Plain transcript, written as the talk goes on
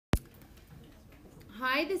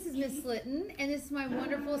Hi, this is Miss Litton, and this is my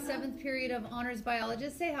wonderful 7th period of honors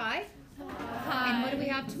biologist. Say hi. Hi. And what do we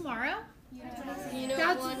have tomorrow? That's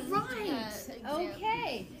right.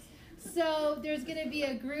 Okay. So there's going to be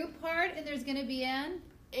a group part and there's going to be an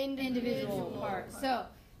individual part. So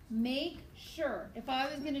make sure. If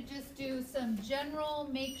I was going to just do some general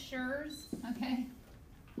make sures, okay?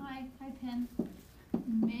 Hi, Pin.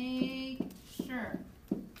 Make sure,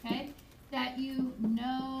 okay, that you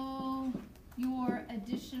know your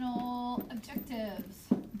additional objectives,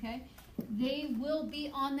 okay? They will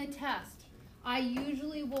be on the test. I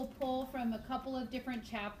usually will pull from a couple of different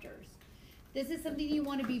chapters. This is something you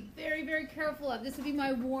want to be very, very careful of. This would be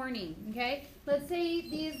my warning, okay? Let's say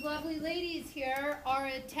these lovely ladies here are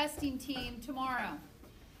a testing team tomorrow.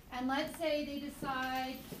 And let's say they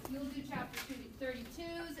decide you'll do chapter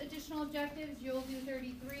 32's additional objectives, you'll do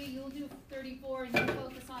 33, you'll do 34, and you'll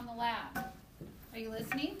focus on the lab. Are you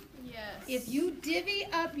listening? Yes. If you divvy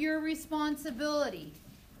up your responsibility,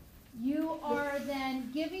 you are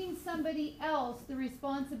then giving somebody else the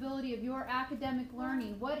responsibility of your academic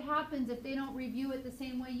learning. What happens if they don't review it the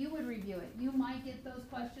same way you would review it? You might get those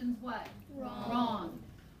questions what? Wrong.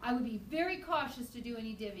 I would be very cautious to do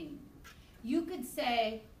any divvying. You could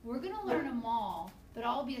say, we're going to learn them all, but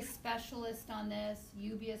I'll be a specialist on this,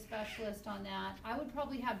 you be a specialist on that. I would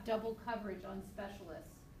probably have double coverage on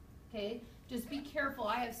specialists, okay? Just be careful.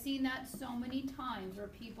 I have seen that so many times where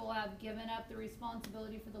people have given up the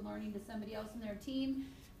responsibility for the learning to somebody else in their team.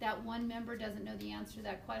 That one member doesn't know the answer to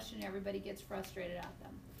that question, and everybody gets frustrated at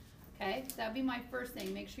them, okay? So that would be my first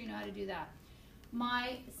thing. Make sure you know how to do that.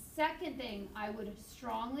 My second thing I would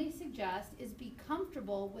strongly suggest is be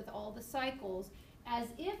comfortable with all the cycles as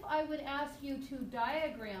if I would ask you to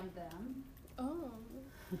diagram them. Oh.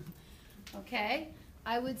 Okay?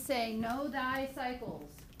 I would say know thy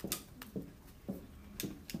cycles.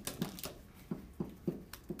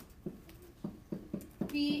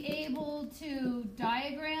 Be able to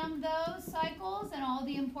diagram those cycles and all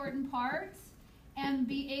the important parts, and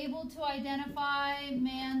be able to identify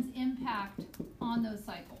man's impact on those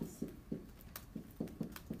cycles.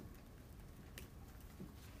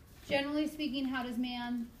 Generally speaking, how does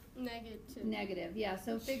man? Negative. Negative, yeah.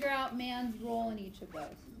 So figure out man's role in each of those.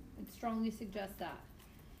 I'd strongly suggest that.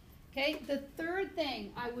 Okay, the third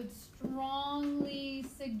thing I would strongly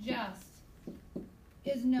suggest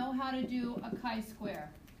is know how to do a chi-square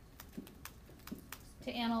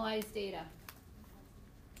to analyze data.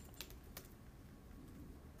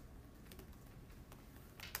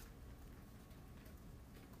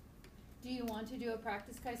 Do you want to do a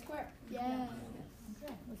practice chi-square? Yeah.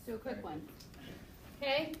 Okay, let's do a quick one.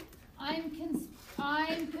 Okay, I'm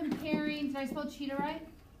comparing, did I spell cheetah right?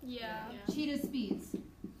 Yeah. Cheetah speeds.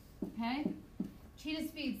 Okay, cheetah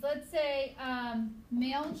speeds. Let's say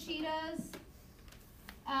male cheetahs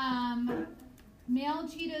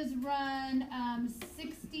run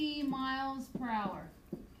 60 miles per hour.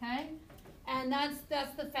 Okay, and that's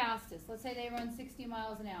the fastest. Let's say they run 60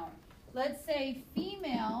 miles an hour. Let's say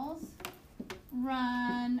females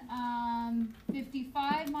run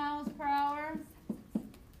 55 miles per hour.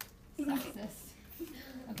 Sexist.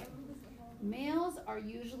 Okay. Males are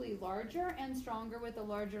usually larger and stronger with a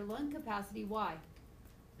larger lung capacity. Why?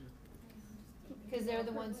 Because they're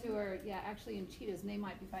the ones who are, actually in cheetahs, and they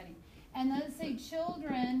might be fighting. And let's say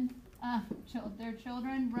their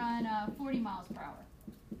children run 40 miles per hour.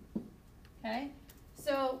 Okay?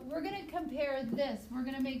 So we're going to compare this. We're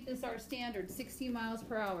going to make this our standard, 60 miles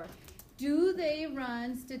per hour. Do they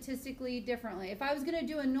run statistically differently? If I was going to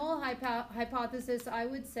do a null hypothesis, I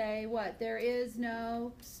would say what? There is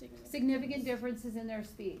no significant differences in their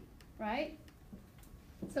speed, right?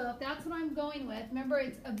 So if that's what I'm going with, remember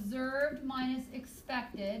it's observed minus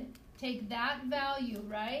expected. Take that value,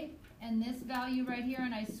 right? And this value right here,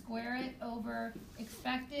 and I square it over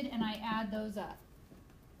expected, and I add those up.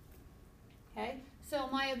 Okay? So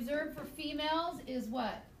my observed for females is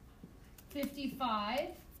what? 55.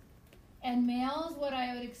 And males, what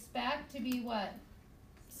I would expect to be what?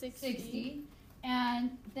 60.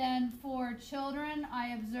 And then for children, I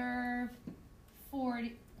observe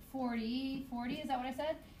 40, is that what I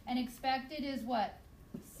said? And expected is what?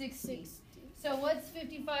 60. So what's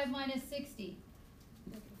 55 minus 60?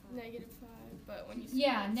 -5, but when you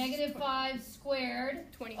negative 5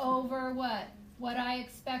 squared 25. over what? What I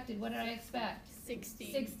expected. What did I expect?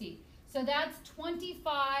 60. So that's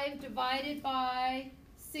 25 divided by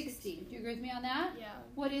 60. Do you agree with me on that? Yeah.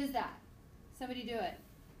 What is that? Somebody do it.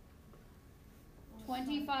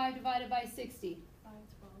 25 divided by 60.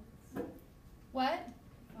 5/12. What?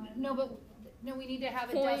 No, we need to have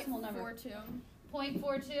a decimal number. 0.42.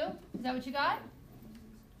 0.42. Is that what you got?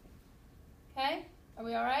 Okay. Are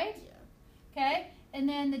we all right? Yeah. Okay, and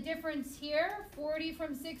then the difference here, 40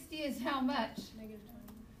 from 60 is how much?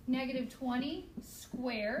 Negative 20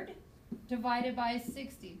 squared divided by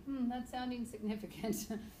 60. That's sounding significant.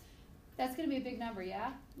 That's going to be a big number,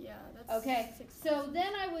 yeah? Yeah, that's Okay, 6. so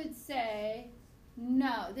then I would say,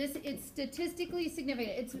 no, it's statistically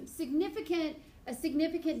significant. It's significant, a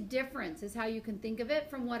significant difference is how you can think of it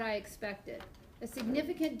from what I expected. A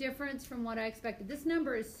significant difference from what I expected. This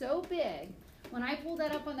number is so big, when I pull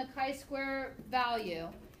that up on the chi-square value,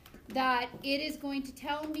 that it is going to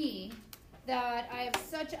tell me that I have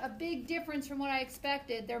such a big difference from what I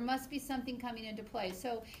expected, there must be something coming into play.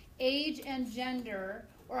 So age and gender,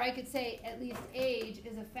 or I could say at least age,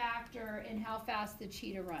 is a factor in how fast the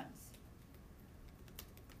cheetah runs.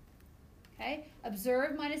 Okay,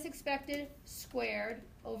 observed minus expected squared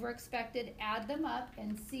over expected, add them up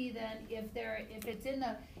and see then if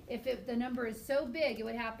the number is so big it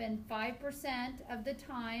would happen 5% of the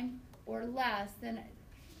time or less, then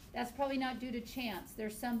that's probably not due to chance.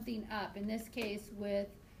 There's something up, in this case with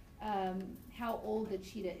how old the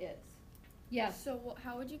cheetah is. Yes? So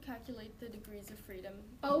how would you calculate the degrees of freedom?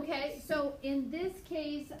 Okay, so in this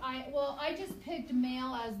case, I just picked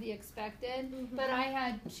male as the expected, but I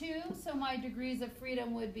had 2, so my degrees of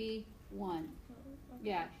freedom would be 1.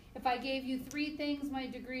 Yeah. If I gave you 3 things, my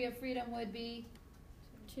degree of freedom would be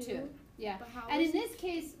 2. Yeah. And in this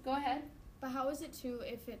case, go ahead. But how is it 2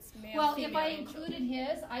 if it's male, well, female, if I and included children?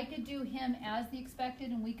 his, I could do him as the expected,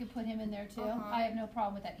 and we could put him in there too. I have no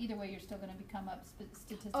problem with that. Either way, you're still going to become up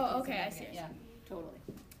statistically okay, significant. I see. Yeah, totally.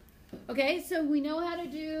 Okay, so we know how to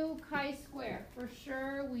do chi-square for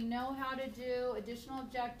sure. We know how to do additional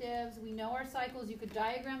objectives. We know our cycles. You could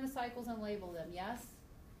diagram the cycles and label them. Yes.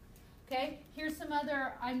 Okay. Here's some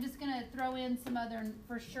other. I'm just going to throw in some other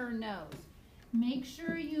for sure knows. Make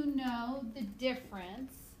sure you know the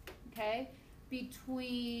difference. Okay.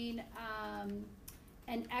 Between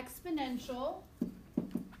an exponential,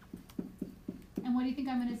 and what do you think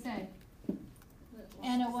I'm going to say?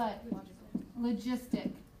 And a what?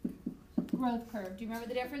 Logistic growth curve. Do you remember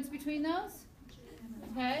the difference between those?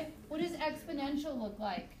 Okay. What does exponential look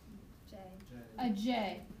like? A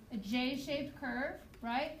J. A J-shaped curve,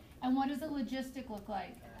 right? And what does a logistic look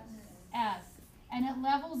like? S. And it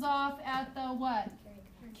levels off at the what?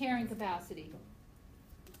 Carrying capacity.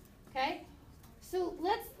 Okay? So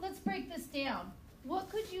let's break this down. What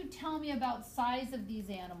could you tell me about size of these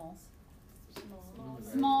animals?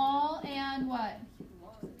 Small and what?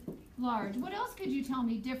 Large. What else could you tell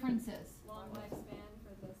me differences? Long lifespan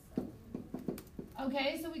for this.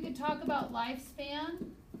 Okay, so we could talk about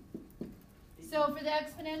lifespan. So for the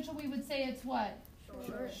exponential, we would say it's what?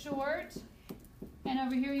 Short. And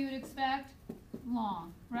over here you would expect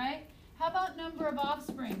long, right? How about number of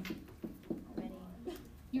offspring? Many.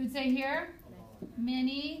 You would say here?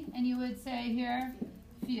 Many, and you would say here,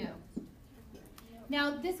 few.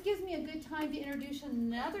 Now, this gives me a good time to introduce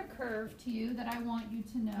another curve to you that I want you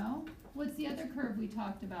to know. What's the other curve we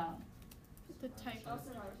talked about? The type of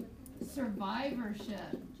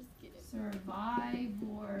Survivorship. Just get it.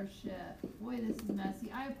 Survivorship. Boy, this is messy.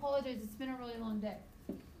 I apologize. It's been a really long day.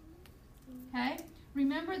 Okay?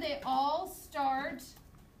 Remember, they all start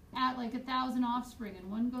at like 1,000 offspring,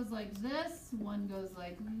 and one goes like this, one goes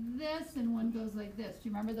like this, and one goes like this. Do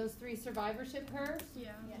you remember those 3 survivorship curves?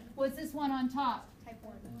 Yeah. What's this one on top? Type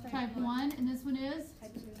 1. Type 1, and this one is?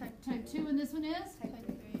 Type 2. Type 2, and this one is? Type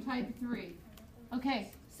 3. Type 3.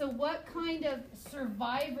 Okay, so what kind of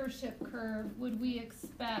survivorship curve would we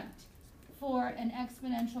expect for an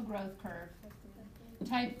exponential growth curve?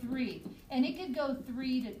 Type 3. And it could go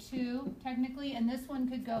 3 to 2, technically, and this one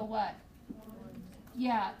could go what?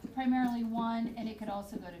 Yeah, primarily 1, and it could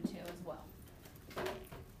also go to 2 as well.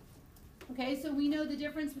 Okay, so we know the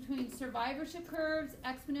difference between survivorship curves,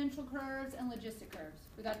 exponential curves, and logistic curves.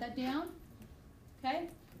 We got that down? Okay?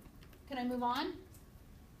 Can I move on?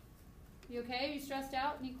 You okay? Are you stressed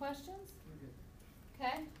out? Any questions?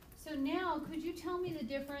 Okay. So now, could you tell me the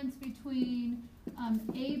difference between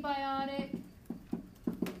abiotic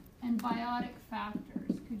and biotic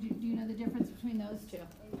factors? Do you know the difference between those two?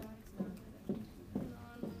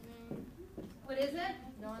 Non-living. What is it?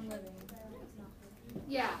 Non-living.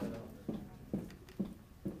 Yeah.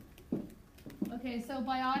 Okay, so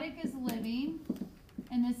biotic is living,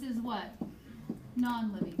 and this is what?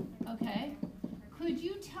 Non-living. Okay. Could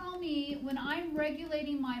you tell me, when I'm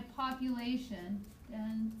regulating my population,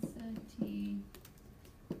 density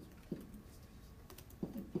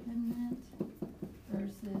dependent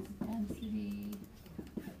versus density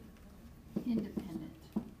independent?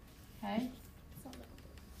 Okay.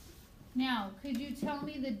 Now, could you tell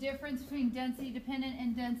me the difference between density dependent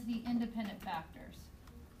and density independent factors?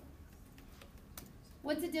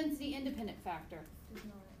 What's a density independent factor? Does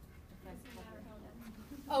not affect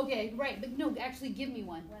weather. Okay, right, but no, actually give me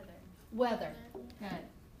one. Weather. Good.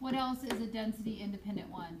 What else is a density independent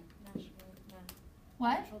one?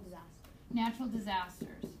 What? Natural disaster. Natural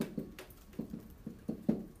disasters.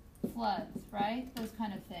 Floods, right? Those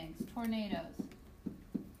kind of things. Tornadoes.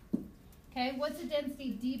 Okay, what's a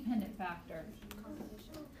density dependent factor?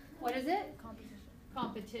 Competition. What is it? Competition.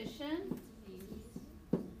 Competition.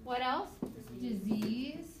 What else?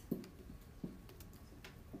 Disease.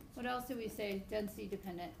 What else do we say? Density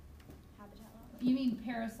dependent. Habitat loss. You mean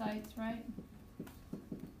parasites, right?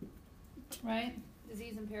 Right?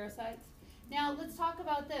 Disease and parasites. Now let's talk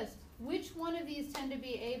about this. Which one of these tend to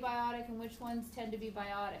be abiotic and which ones tend to be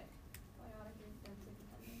biotic? Biotic is density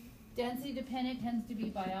dependent. Density dependent tends to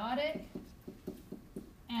be biotic,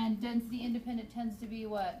 and density independent tends to be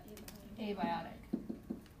what? Abiotic.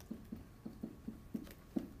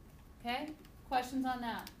 Okay? Questions on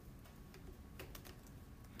that?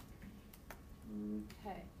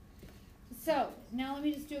 Okay. So, now let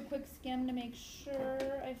me just do a quick skim to make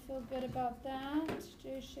sure I feel good about that.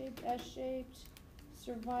 J-shaped, S-shaped,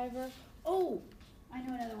 survivor. Oh, I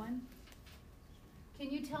know another one. Can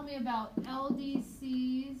you tell me about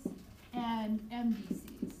LDCs and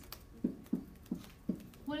MDCs?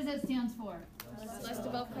 What does that stand for? Less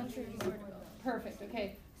developed countries, more developed. Perfect,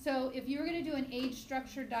 okay. So if you were going to do an age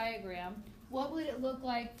structure diagram, what would it look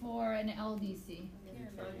like for an LDC?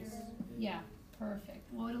 Yeah,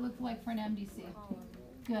 perfect. What would it look like for an MDC?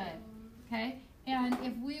 Good, okay. And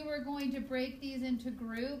if we were going to break these into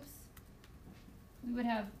groups, we would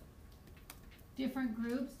have different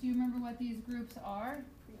groups. Do you remember what these groups are?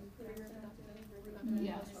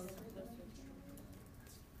 Yes.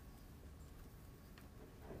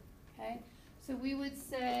 Okay, so we would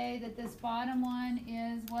say that this bottom one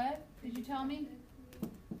is what? Did you tell me?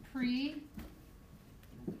 Pre,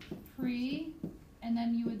 and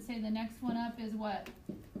then you would say the next one up is what?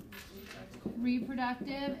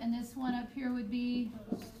 Reproductive, and this one up here would be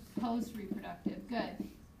post-reproductive. Good.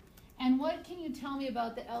 And what can you tell me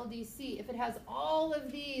about the LDC? If it has all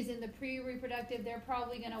of these in the pre-reproductive, they're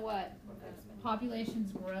probably going to what?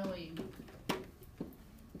 Population's growing.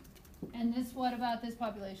 And this, what about this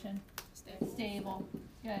population? Stable.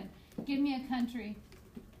 Good. Give me a country.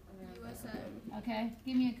 USA. Okay.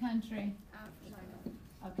 Give me a country.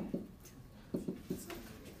 Africa. Okay.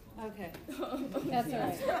 Okay. That's all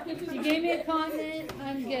right. You gave me a continent.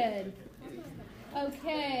 I'm good.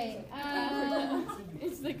 Okay.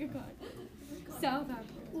 It's like a card. South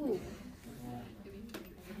Africa. Ooh.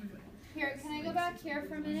 Here, can I go back here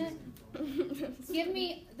for a minute? Give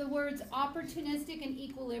me the words opportunistic and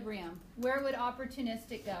equilibrium. Where would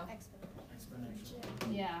opportunistic go? Exponential.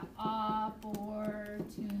 Yeah,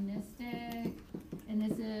 opportunistic, and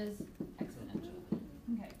this is exponential.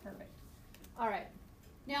 Okay, perfect. All right.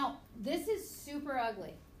 Now, this is super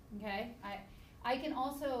ugly, okay? I can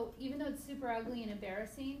also, even though it's super ugly and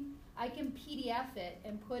embarrassing, I can PDF it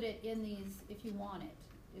and put it in these if you want it.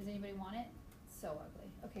 Does anybody want it? It's so ugly.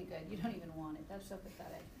 Okay, good. You don't even want it. That's so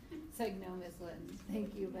pathetic. It's like, no, Miss Lynn,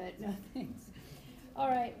 thank you, but no thanks. All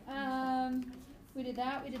right. We did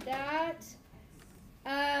that. We did that.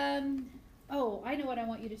 Oh, I know what I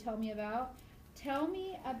want you to tell me about. Tell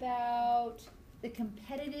me about the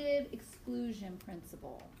competitive exclusion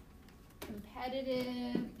principle.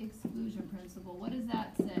 Competitive exclusion principle. What does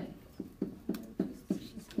that say?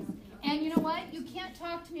 And you know what? You can't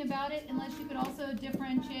talk to me about it unless you could also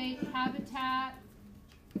differentiate habitat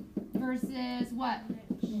versus what?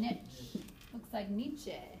 Niche. Looks like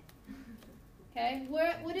Nietzsche. Okay?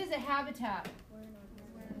 What is a habitat?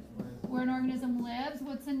 Where an organism lives.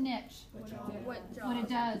 What's a niche? What it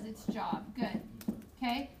does, its job. Good.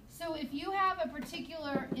 Okay? So if you have a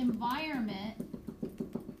particular environment,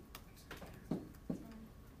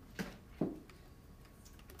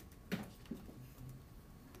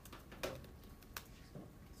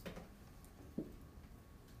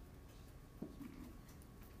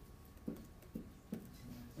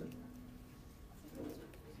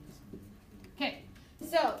 okay,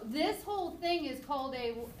 so this whole thing is called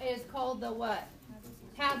the what?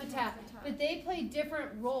 Habitat. But they play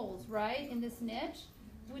different roles, right, in this niche,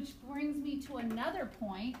 which brings me to another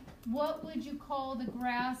point. What would you call the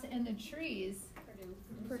grass and the trees?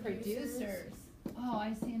 Producers. Oh,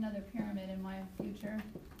 I see another pyramid in my future.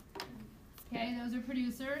 Okay, those are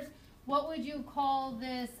producers. What would you call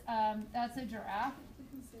this? That's a giraffe.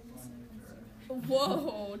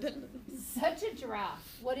 Whoa. Such a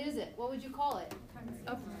giraffe. What is it? What would you call it?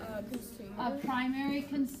 A consumer. A primary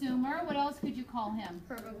consumer. What else could you call him?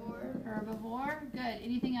 Herbivore. Herbivore. Good.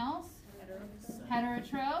 Anything else?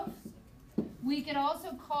 Heterotroph. We could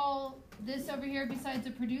also call this over here, besides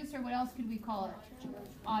a producer, what else could we call it?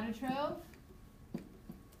 Autotroph.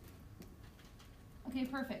 Okay,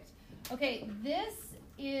 perfect. Okay, this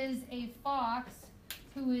is a fox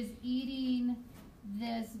who is eating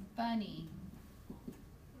this bunny.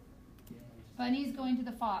 Bunny's going to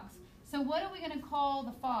the fox. So what are we going to call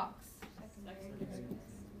the fox?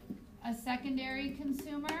 A secondary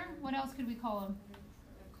consumer. What else could we call him?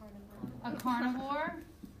 A carnivore.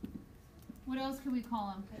 What else could we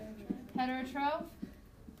call him? Heterotroph.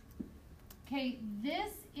 Okay,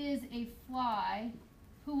 this is a fly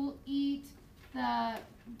who will eat the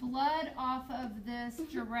blood off of this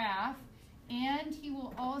giraffe, and he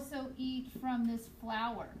will also eat from this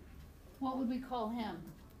flower. What would we call him?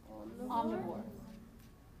 Omnivore.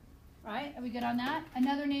 Right? Are we good on that?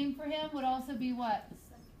 Another name for him would also be what?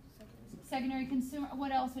 Secondary consumer.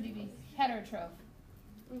 What else would he be? Heterotroph.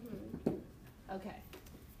 Okay.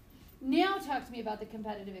 Now talk to me about the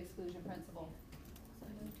competitive exclusion principle.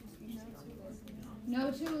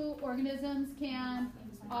 No two organisms can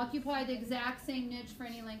occupy the exact same niche for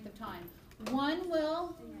any length of time. One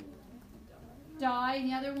will die and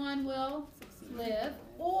the other one will live,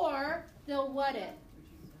 or they'll what it?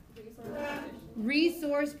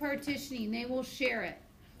 Resource partitioning. They will share it.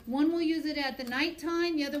 One will use it at the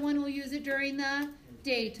nighttime, the other one will use it during the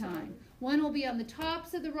daytime. One will be on the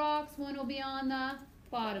tops of the rocks, one will be on the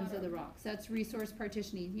bottoms of the rocks. That's resource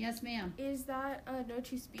partitioning. Yes, ma'am? Is that no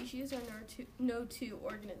two species or no two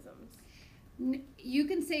organisms? You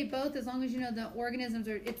can say both as long as you know the organisms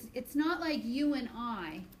are, it's not like you and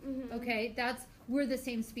I, okay? We're the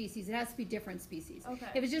same species. It has to be different species. Okay.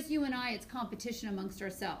 If it's just you and I, it's competition amongst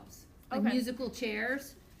ourselves. Like Okay. musical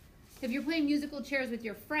chairs. If you're playing musical chairs with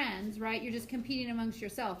your friends, right, you're just competing amongst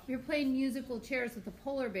yourself. If you're playing musical chairs with a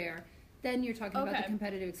polar bear, then you're talking about the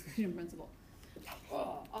competitive exclusion principle.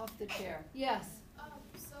 Oh, off the chair. Yes?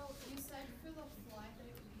 So you said for the fly that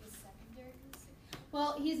it would be a secondary consumer?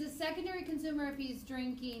 Well, he's a secondary consumer if he's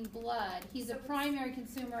drinking blood. He's a primary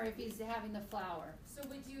consumer if he's having the flower. So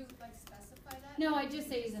would you like specify that? No, I just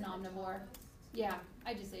say he's an omnivore. Yeah,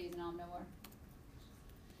 I just say he's an omnivore.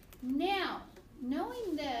 Now,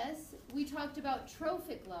 knowing this, we talked about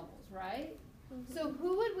trophic levels, right? So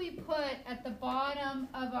who would we put at the bottom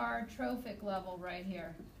of our trophic level right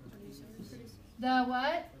here? The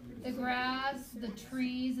what? The grass, the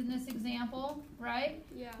trees in this example, right?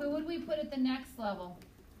 Yeah. Who would we put at the next level?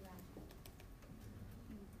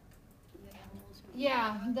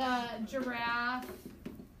 Yeah, the giraffe,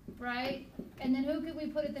 right? And then who could we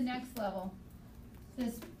put at the next level?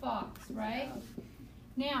 This fox, right?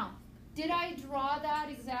 Now, did I draw that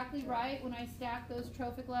exactly right when I stacked those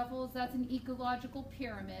trophic levels? That's an ecological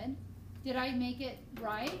pyramid. Did I make it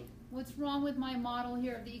right? What's wrong with my model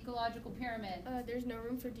here of the ecological pyramid? There's no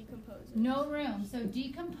room for decomposers. No room. So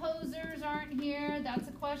decomposers aren't here. That's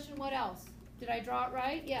a question. What else? Did I draw it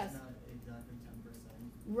right? Yes. It's not exactly 10%.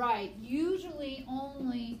 Right. Usually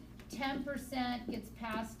only 10% gets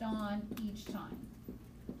passed on each time.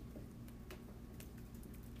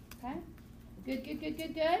 Okay? Good, good, good,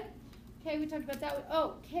 good, good. Okay, we talked about that.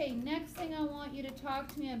 Oh, okay, next thing I want you to talk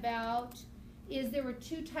to me about is there were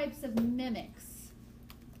two types of mimics.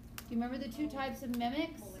 Do you remember the two types of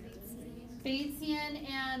mimics? Batesian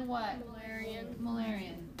and what? Malarian.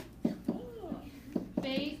 Malarian.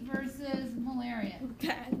 Bait versus Malarian.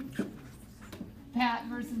 Pat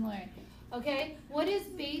versus Malarian. Okay, what is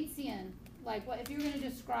Batesian? Like, what if you were going to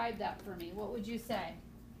describe that for me, what would you say?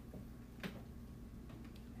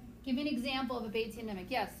 Give me an example of a Batesian mimic.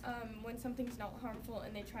 Yes? When something's not harmful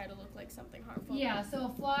and they try to look like something harmful. Yeah, so a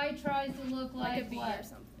fly tries to look like a bee what? or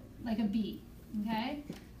something. Like a bee. Okay?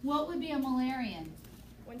 What would be a Malarian?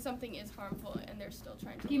 When something is harmful and they're still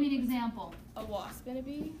trying to Give me look an like example. a wasp and a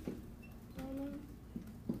bee. I don't know.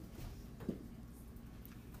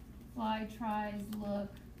 Fly tries look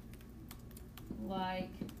like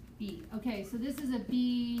bee. Okay, so this is a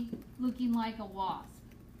bee looking like a wasp,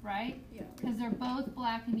 right? Yeah. Because they're both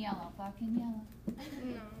black and yellow. Black and yellow.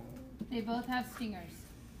 No. They both have stingers.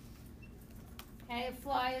 Okay, a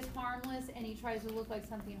fly is harmless and he tries to look like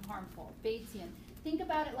something harmful. Batesian. Think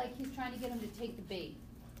about it like he's trying to get him to take the bait.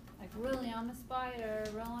 Like, really, I'm a spider.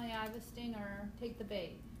 Really, I have a stinger. Take the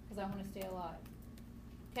bait because I want to stay alive.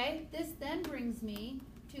 Okay, this then brings me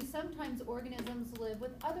to sometimes organisms live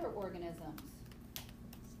with other organisms.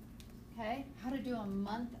 Okay, how to do a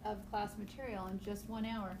month of class material in just 1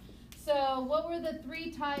 hour. So what were the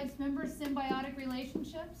three types? Remember symbiotic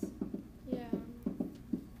relationships? Yeah.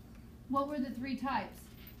 What were the three types?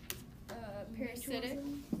 Parasitic.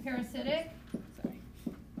 Parasitic. Sorry.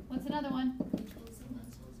 What's another one?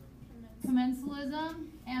 Commensalism. Commensalism.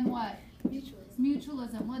 And what?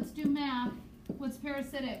 Mutualism. Let's do math. What's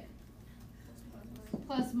parasitic?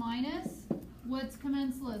 Plus minus. What's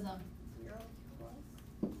commensalism?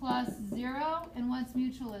 Plus 0. And what's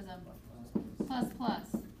mutualism? Plus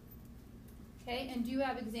plus. Okay, and do you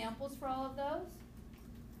have examples for all of those?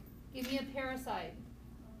 Give me a parasite.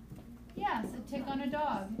 Yes, a tick on a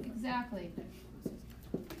dog. Exactly.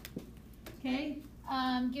 Okay,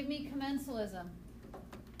 give me commensalism.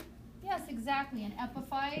 Yes, exactly. An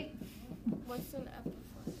epiphyte. What's an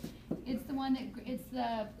epiphyte? It's the one that it's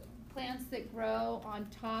the plants that grow on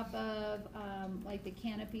top of like the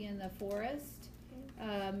canopy in the forest.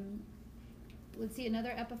 Let's see,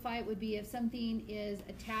 another epiphyte would be if something is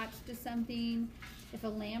attached to something. If a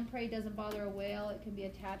lamprey doesn't bother a whale, it can be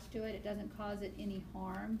attached to it. It doesn't cause it any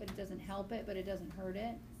harm, but it doesn't help it, but it doesn't hurt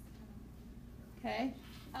it. Okay?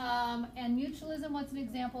 And mutualism, what's an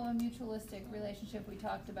example of a mutualistic relationship we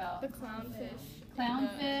talked about? The clownfish.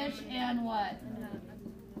 Clownfish and what?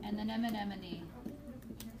 And the anemone.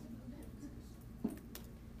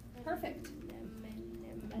 Perfect.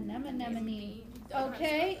 Anemone.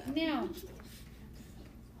 Okay, now,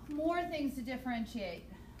 more things to differentiate.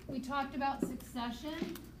 We talked about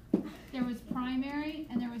succession. There was primary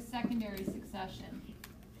and there was secondary succession.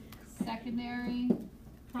 Secondary,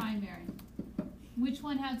 primary. Which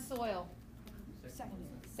one had soil?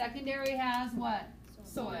 Secondary has what?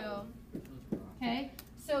 Soil. Okay,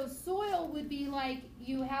 so soil would be like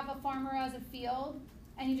you have a farmer has a field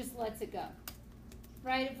and he just lets it go.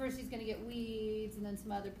 Right? At first he's going to get weeds and then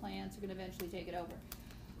some other plants are going to eventually take it over.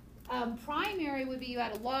 Primary would be you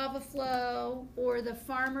had a lava flow or the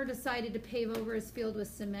farmer decided to pave over his field with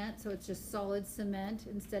cement, so it's just solid cement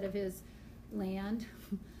instead of his land.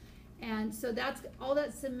 And so that's all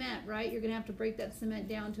that cement, right? You're going to have to break that cement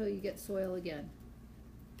down until you get soil again.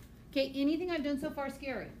 Okay, anything I've done so far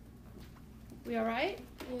scary? We all right?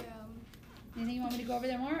 Yeah. Anything you want me to go over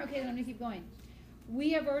there more? Okay, then I'm going to keep going.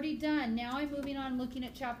 We have already done, now I'm moving on looking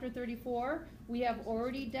at chapter 34. We have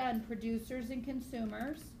already done producers and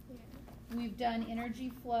consumers. Yeah. We've done energy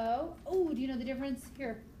flow. Oh, do you know the difference?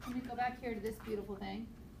 Here, let me go back here to this beautiful thing.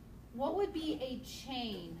 What would be a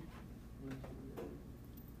chain?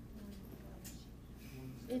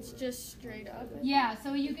 It's just straight up. Yeah,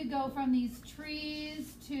 so you could go from these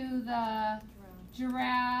trees to the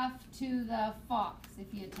giraffe to the fox if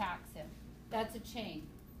he attacks him. That's a chain.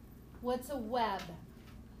 What's a web?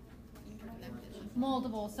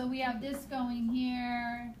 Multiple. So we have this going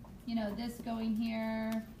here, you know, this going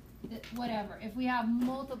here, whatever. If we have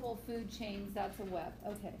multiple food chains, that's a web.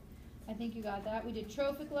 Okay. I think you got that. We did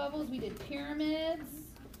trophic levels. We did pyramids.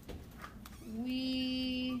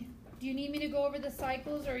 Do you need me to go over the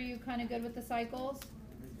cycles, or are you kind of good with the cycles?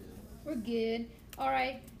 We're good. All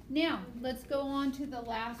right. Now, let's go on to the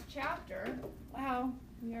last chapter. Wow,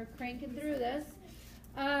 we are cranking through this.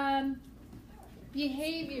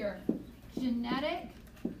 Behavior, genetic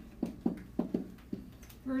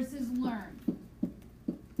versus learned.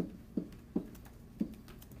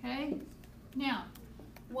 Okay? Now,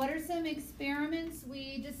 what are some experiments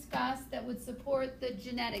we discussed that would support the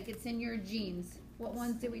genetic? It's in your genes. What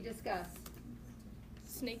ones did we discuss?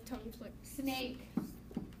 Snake tongue flick. Snake,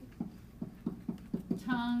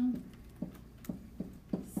 tongue,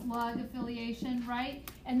 slug affiliation, right?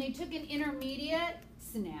 And they took an intermediate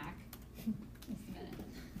snack. Just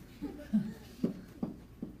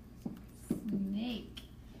a minute. Snake.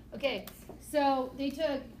 Okay, so they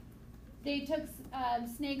took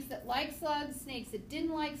snakes that like slugs, snakes that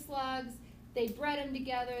didn't like slugs. They bred them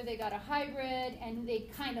together, they got a hybrid, and they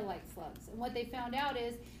kind of like slugs. And what they found out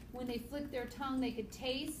is when they flicked their tongue, they could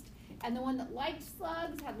taste. And the one that liked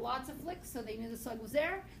slugs had lots of flicks, so they knew the slug was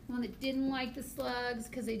there. The one that didn't like the slugs,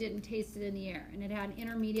 because they didn't taste it in the air. And it had an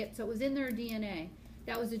intermediate, so it was in their DNA.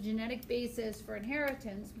 That was a genetic basis for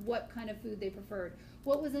inheritance, what kind of food they preferred.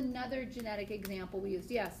 What was another genetic example we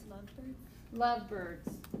used? Yes? Lovebirds.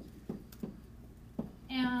 Lovebirds.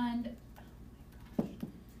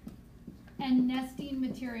 And nesting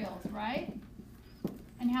materials, right?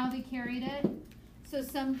 And how they carried it. So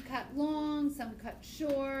some cut long, some cut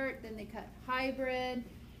short, then they cut hybrid.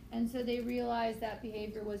 And so they realized that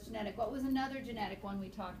behavior was genetic. What was another genetic one we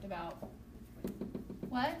talked about?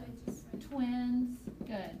 What? Twins.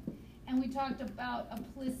 Good. And we talked about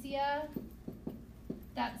Aplysia,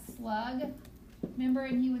 that slug. Remember,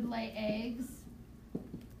 and he would lay eggs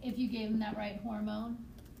if you gave him that right hormone.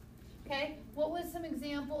 Okay, what was some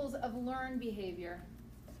examples of learned behavior?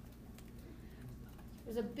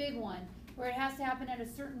 There's a big one where it has to happen at a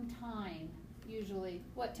certain time, usually.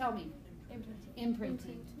 What? Tell me.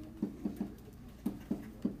 Imprinting.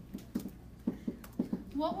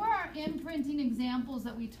 What were our imprinting examples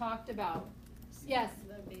that we talked about? Yes.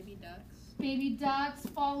 The baby ducks. Baby ducks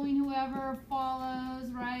following whoever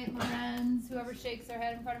follows, right? Lorenz, whoever shakes their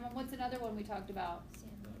head in front of them. What's another one we talked about?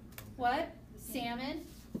 Salmon. What? Salmon.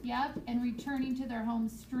 Yep. And returning to their home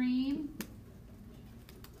stream.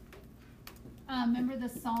 Remember the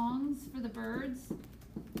songs for the birds?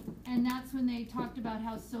 And that's when they talked about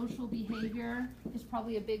how social behavior is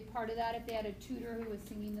probably a big part of that. If they had a tutor who was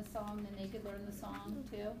singing the song, then they could learn the song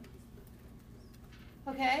too.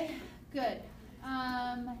 Okay, good.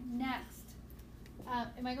 Next.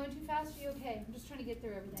 Am I going too fast? Are you okay? I'm just trying to get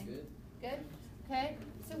through everything. Good. Good? Okay.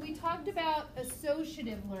 So we talked about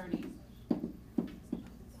associative learning.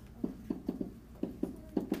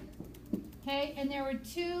 Okay, and there were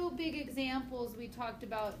two big examples we talked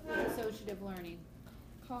about with associative learning.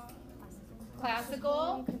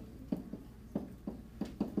 Classical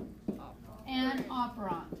and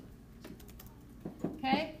operant.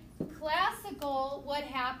 Okay? Classical, what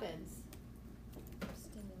happens?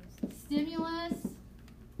 Stimulus,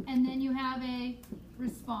 and then you have a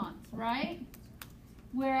response, right?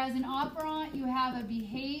 Whereas in operant, you have a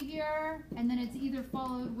behavior, and then it's either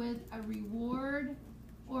followed with a reward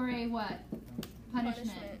or a what?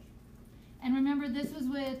 Punishment. And remember, this was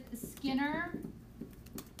with Skinner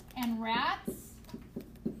and rats,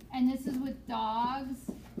 and this is with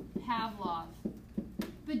dogs, Pavlov.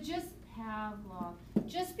 But just Pavlov.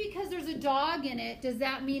 Just because there's a dog in it, does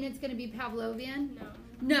that mean it's going to be Pavlovian? No.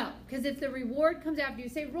 No, because if the reward comes after you,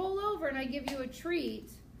 say roll over and I give you a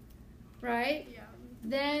treat, right? Yeah.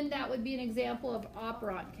 Then that would be an example of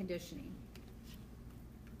operant conditioning.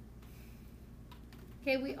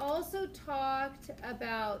 Okay, we also talked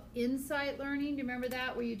about insight learning. Do you remember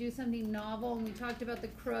that, where you do something novel? And we talked about the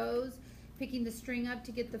crows picking the string up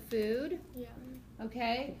to get the food. Yeah.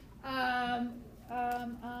 Okay.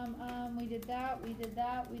 We did that. We did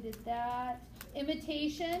that. We did that.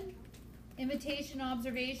 Imitation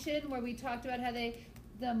observation, where we talked about how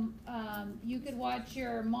you could watch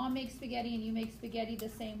your mom make spaghetti and you make spaghetti the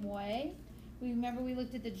same way. Remember we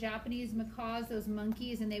looked at the Japanese macaws, those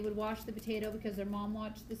monkeys, and they would wash the potato because their mom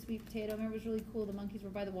watched the sweet potato. Remember, it was really cool. The monkeys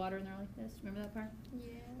were by the water and they're like this. Remember that part?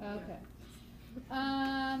 Yeah. Okay.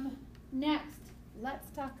 Next,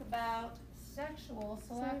 let's talk about sexual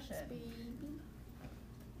selection.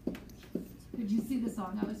 Did you see the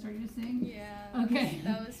song I was starting to sing? Yeah. Okay.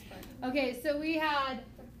 That was fun. Okay, so we had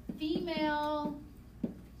female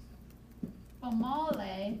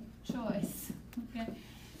famale choice. Okay.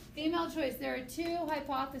 Female choice. There are two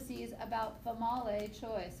hypotheses about famale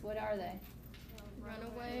choice. What are they?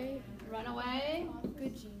 Runaway. Runaway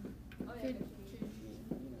Good gene. Good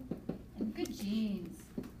and good genes.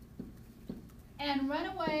 And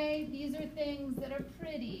runaway, these are things that are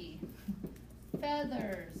pretty.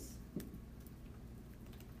 Feathers.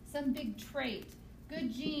 Some big trait.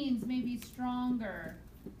 Good genes may be stronger.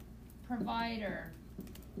 Provider.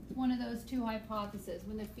 One of those two hypotheses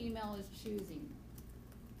when the female is choosing.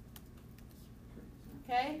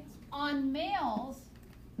 Okay? On males,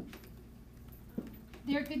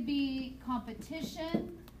 there could be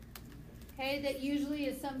competition. Okay, that usually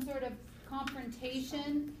is some sort of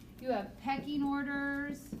confrontation. You have pecking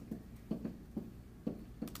orders.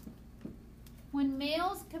 When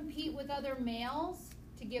males compete with other males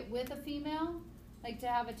to get with a female, like to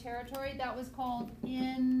have a territory, that was called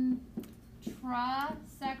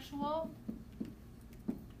intrasexual.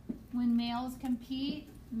 When males compete,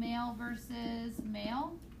 male versus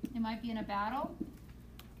male, it might be in a battle.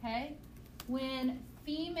 Okay? When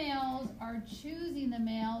females are choosing the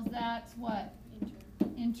males, that's what?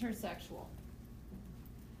 Intersexual.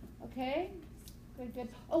 Okay? Good, good.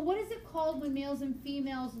 Oh, what is it called when males and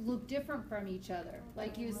females look different from each other?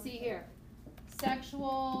 Like you see here.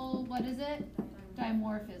 Sexual, what is it?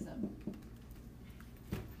 Dimorphism.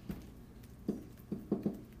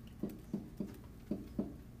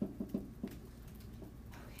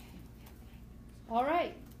 All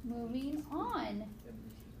right, moving on.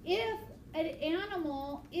 If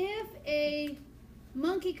a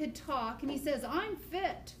monkey could talk and he says, I'm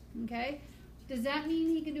fit, okay, does that mean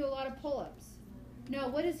he can do a lot of pull-ups? No,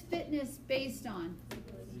 what is fitness based on?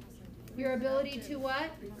 Your ability to what?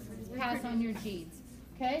 Pass on your genes.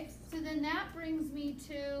 Okay, so then that brings me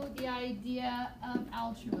to the idea of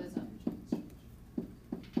altruism.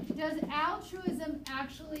 Does altruism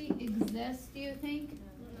actually exist, do you think?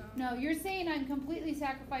 No, you're saying I'm completely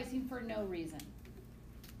sacrificing for no reason.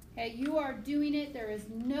 Okay, you are doing it. There is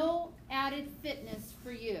no added fitness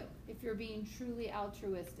for you if you're being truly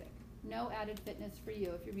altruistic. No added fitness for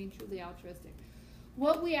you if you're being truly altruistic.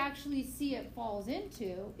 What we actually see it falls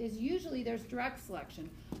into is usually there's direct selection.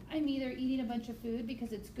 I'm either eating a bunch of food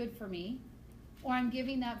because it's good for me, or I'm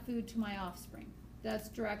giving that food to my offspring. That's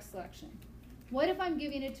direct selection. What if I'm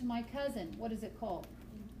giving it to my cousin? What is it called?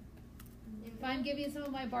 If I'm giving some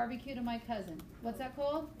of my barbecue to my cousin, what's that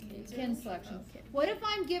called? Kin selection. Okay. What if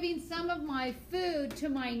I'm giving some of my food to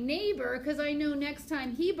my neighbor because I know next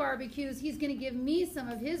time he barbecues, he's going to give me some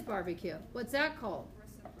of his barbecue? What's that called?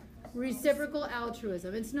 Reciprocal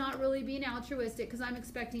altruism. It's not really being altruistic because I'm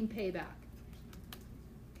expecting payback.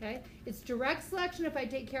 Okay? It's direct selection if I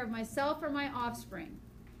take care of myself or my offspring.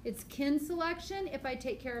 It's kin selection if I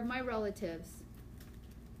take care of my relatives.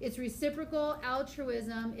 It's reciprocal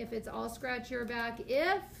altruism if it's I'll scratch your back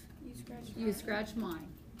if you scratch mine.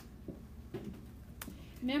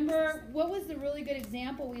 Remember, what was the really good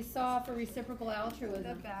example we saw for reciprocal altruism?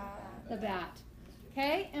 The bat. The bat.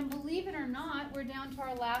 Okay, and believe it or not, we're down to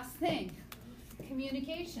our last thing,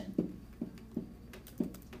 communication.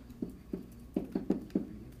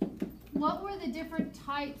 What were the different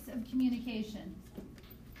types of communication?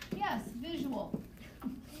 Yes, visual.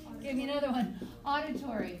 Give me another one.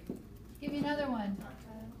 Auditory. Give me another one.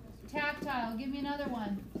 Tactile. Give me another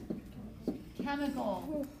one.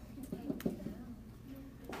 Chemical.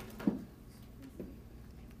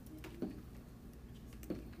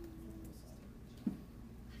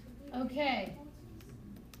 Okay.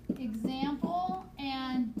 Example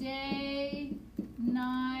and day,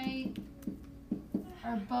 night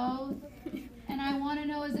are both. And I want to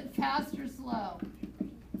know, is it fast or slow?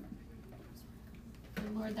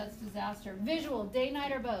 Good Lord, that's disaster. Visual, day,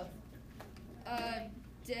 night, or both? Day.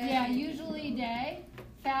 Yeah, usually day.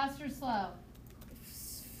 Fast or slow?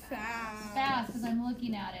 Fast. Fast, because I'm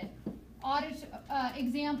looking at it.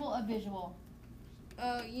 Example of visual.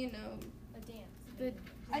 You know. A dance. The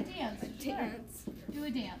A dance. Sure. dance. Do a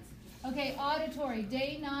dance. Okay, auditory,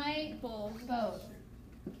 day, night, Both. both.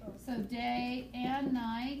 So day and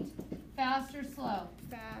night. Fast or slow?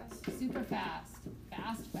 Fast. Super fast.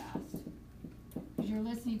 Fast, fast. Because you're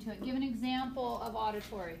listening to it. Give an example of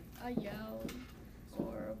auditory. A yell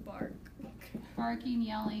or a bark. Barking,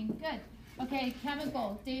 yelling. Good. Okay,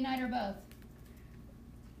 chemical, day, night, or both?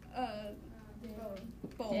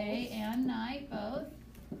 Both. Day and night, both.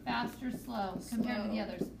 Fast or slow compared to the Slow.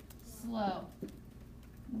 others? Slow.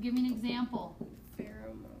 Give me an example.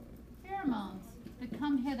 Pheromone. Pheromones. The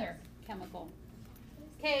come hither chemical.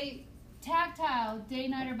 Okay, tactile, day,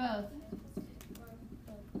 night, or both?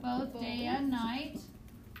 Both day and night.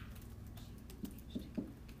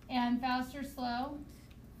 And fast or slow?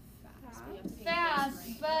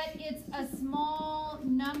 Fast, but it's a small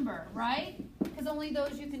number, right? Because only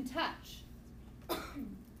those you can touch.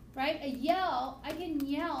 Right? A yell, I can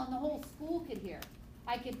yell and the whole school could hear.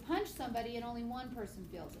 I could punch somebody and only one person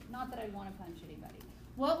feels it. Not that I'd want to punch anybody.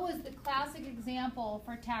 What was the classic example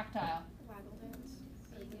for tactile? Waggle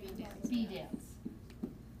dance. Bee dance.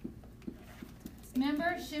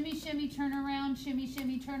 Remember, shimmy, shimmy, turn around, shimmy,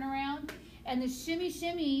 shimmy, turn around. And the shimmy,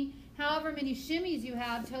 shimmy, however many shimmies you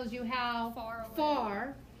have tells you how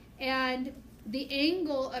far. And the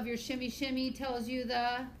angle of your shimmy, shimmy tells you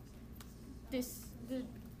the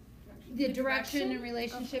direction in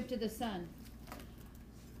relationship to the sun.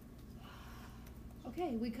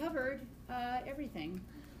 Okay, we covered everything.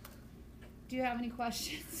 Do you have any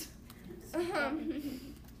questions?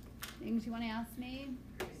 Things you want to ask me?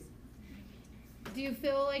 Do you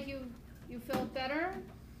feel like you feel better?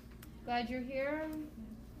 Glad you're here?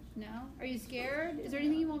 No? Are you scared? Is there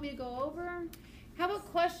anything you want me to go over? How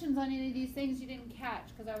about questions on any of these things you didn't catch?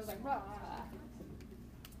 Because I was like, rah.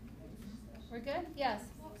 We're good? Yes?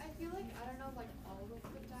 Well, I feel like I don't know like all of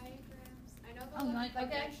the diagrams. I know Oh, the you like, want-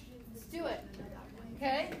 okay. nitrogen, Let's do it. and that one.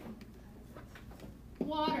 Okay?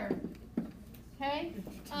 Water. Okay?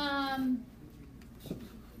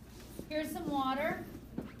 Here's some water.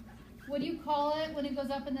 What do you call it when it goes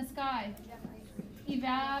up in the sky?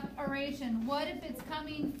 Evaporation. What if it's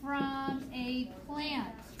coming from a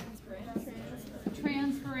plant?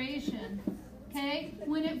 Transpiration. Okay?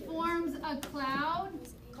 When it forms a cloud,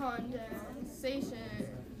 Condensation.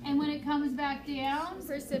 and when it comes back down,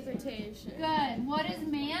 Precipitation. good. What does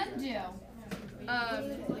man do?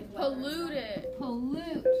 Pollute it.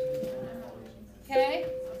 Pollute. Okay?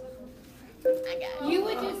 I got it. You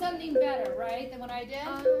would do something better, right, than what I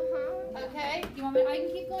did? Okay? You want me? I can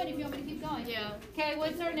keep going if you want me to keep going. Yeah. Okay,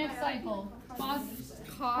 what's our next cycle?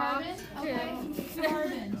 Carbon? Okay.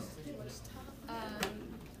 Carbon.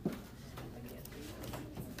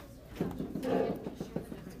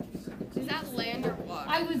 Is that land or water?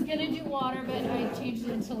 I was gonna do water, but I changed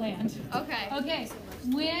it into land. Okay. Okay,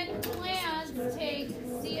 When plants take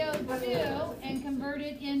CO2 and convert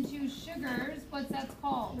it into sugars, what's that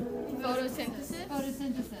called? Photosynthesis.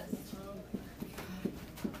 Photosynthesis.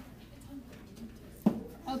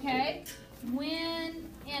 Okay. When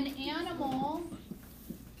an animal,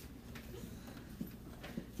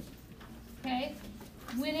 okay,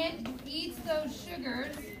 when it eats those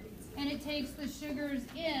sugars and it takes the sugars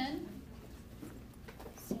in,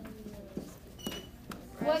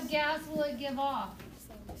 what gas will it give off?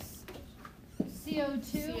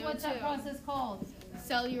 CO2. What's that process called?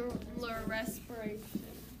 Cellular respiration.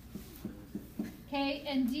 Okay,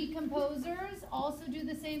 and decomposers also do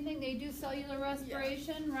the same thing. They do cellular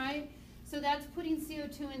respiration, right? So that's putting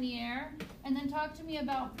CO2 in the air. And then talk to me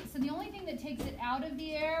about, so the only thing that takes it out of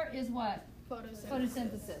the air is what?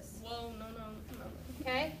 Photosynthesis. Whoa, no.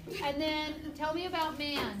 Okay, and then tell me about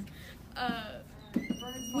man.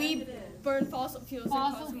 We burn fossil fuels.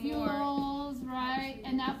 Fossil and cause fuels, right?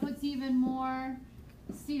 And that puts even more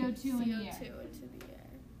CO2 more in the air. CO2 into the air.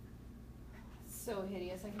 So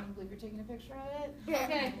hideous. I can't even believe you're taking a picture of it.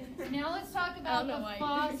 Okay, now let's talk about the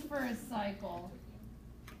phosphorus cycle.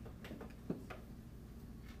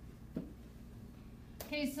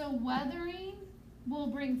 Okay, so weathering will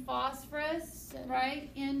bring phosphorus, right,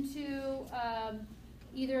 into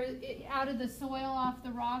either out of the soil off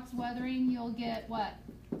the rocks. Weathering, you'll get what?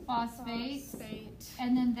 Phosphate.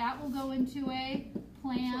 And then that will go into a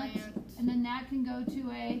plant. And then that can go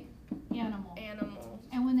to a animal.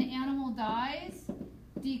 And when the animal dies,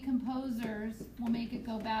 decomposers will make it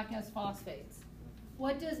go back as phosphates.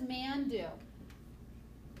 What does man do?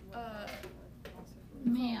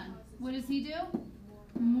 Man, what does he do?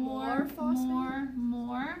 More,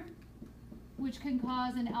 which can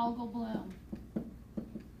cause an algal bloom,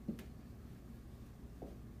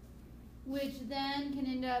 which then can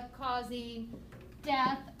end up causing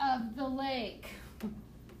death of the lake,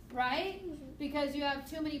 right? Because you have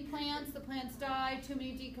too many plants, the plants die, too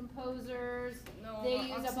many decomposers, they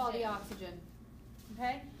use up all the oxygen,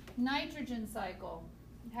 okay? Nitrogen cycle,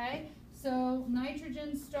 okay? So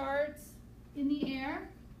nitrogen starts in the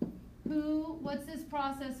air. What's this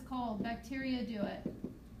process called? Bacteria do it.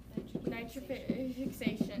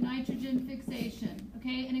 Nitrogen fixation,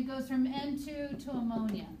 okay? And it goes from N2 to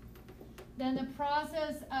ammonia. Then the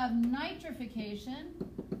process of nitrification.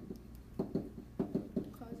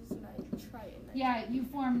 Causes nitrite. Yeah, you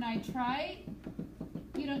form nitrite.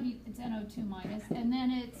 You don't need, it's NO2 minus. And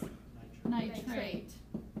then it's nitrate.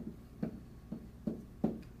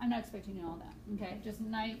 I'm not expecting you to know all that, okay? Just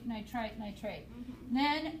nitrite.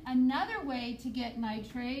 Then another way to get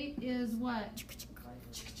nitrate is what?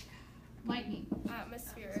 Lightning.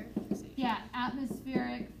 Atmospheric. Yeah,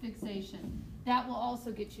 atmospheric fixation. That will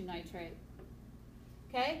also get you nitrate.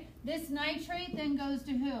 Okay? This nitrate then goes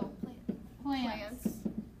to who? Plants.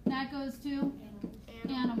 That goes to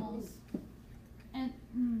animals. And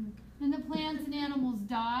then the plants and animals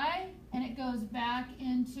die, and it goes back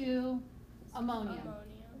into ammonium.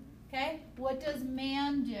 Okay? What does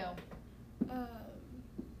man do?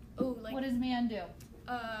 What does man do?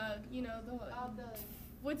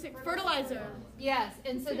 What's it? Fertilizer. Yes,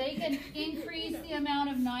 and so they can increase the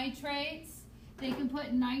amount of nitrates. They can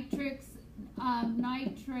put nitric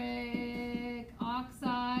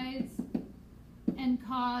oxides and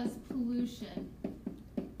cause pollution.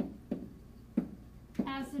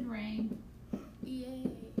 Acid rain. Yay.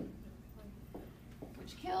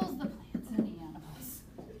 Which kills the plants and the animals.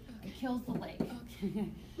 It kills the lake.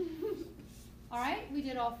 Okay. All right, we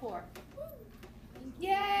did all four.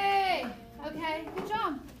 Yay! Okay, good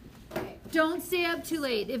job. Don't stay up too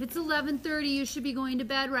late. If it's 11:30, you should be going to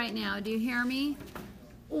bed right now. Do you hear me?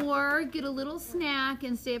 Or get a little snack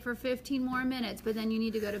and stay up for 15 more minutes, but then you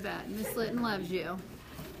need to go to bed. Miss Litton loves you.